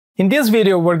In this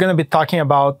video, we're going to be talking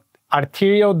about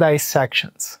arterial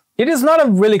dissections. It is not a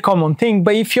really common thing,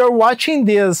 but if you're watching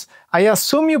this, I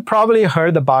assume you probably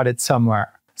heard about it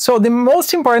somewhere. So the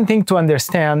most important thing to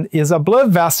understand is a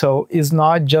blood vessel is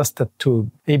not just a tube.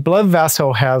 A blood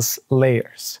vessel has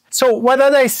layers. So what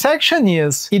a dissection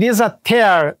is, it is a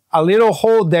tear, a little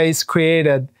hole that is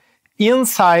created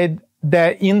inside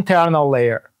the internal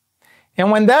layer.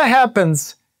 And when that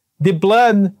happens, the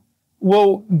blood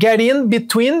will get in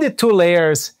between the two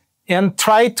layers and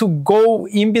try to go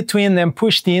in between and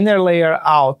push the inner layer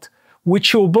out,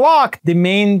 which will block the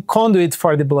main conduit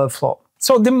for the blood flow.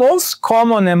 So the most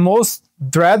common and most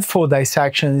dreadful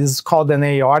dissection is called an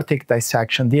aortic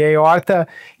dissection. The aorta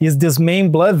is this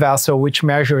main blood vessel which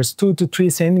measures 2 to 3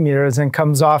 centimeters and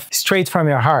comes off straight from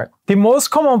your heart. The most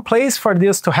common place for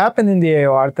this to happen in the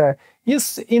aorta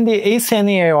is in the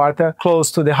ascending aorta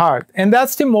close to the heart. And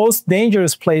that's the most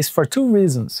dangerous place for two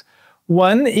reasons.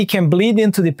 One, it can bleed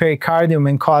into the pericardium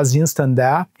and cause instant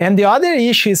death. And the other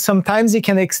issue is sometimes it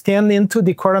can extend into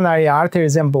the coronary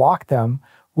arteries and block them,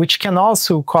 which can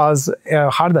also cause a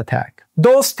heart attack.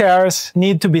 Those tears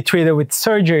need to be treated with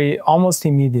surgery almost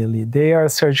immediately. They are a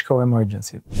surgical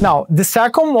emergency. Now, the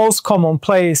second most common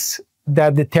place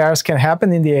that the tears can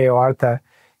happen in the aorta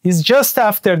is just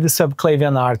after the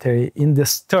subclavian artery in the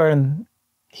stern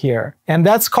here. And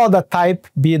that's called a type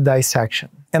B dissection.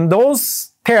 And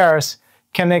those tears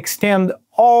can extend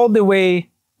all the way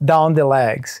down the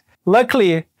legs.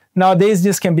 Luckily, nowadays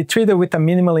this can be treated with a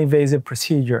minimally invasive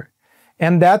procedure.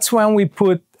 And that's when we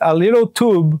put a little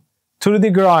tube through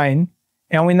the groin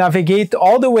and we navigate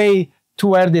all the way to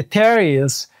where the tear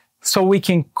is so we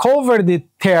can cover the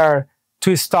tear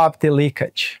to stop the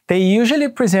leakage. They usually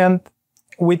present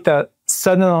with a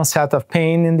sudden onset of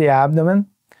pain in the abdomen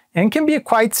and can be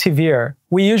quite severe.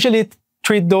 We usually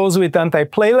treat those with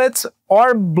antiplatelets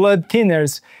or blood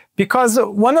thinners because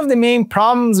one of the main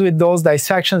problems with those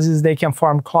dissections is they can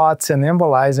form clots and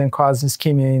embolize and cause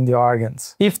ischemia in the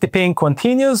organs. If the pain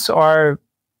continues or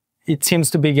it seems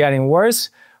to be getting worse,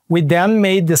 we then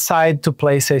may decide to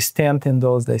place a stent in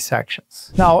those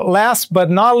dissections. Now, last but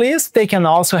not least, they can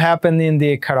also happen in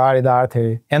the carotid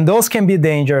artery. And those can be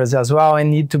dangerous as well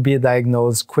and need to be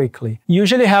diagnosed quickly.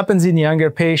 Usually happens in younger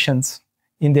patients,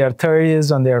 in their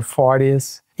 30s, on their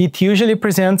 40s. It usually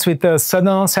presents with a sudden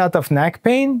onset of neck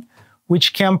pain,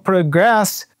 which can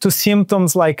progress to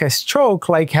symptoms like a stroke,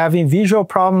 like having visual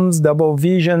problems, double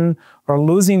vision, or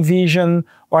losing vision,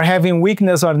 or having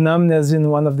weakness or numbness in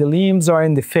one of the limbs or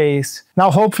in the face.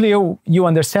 Now, hopefully you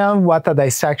understand what a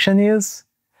dissection is.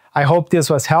 I hope this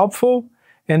was helpful,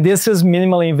 and this is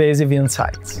Minimally Invasive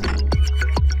Insights.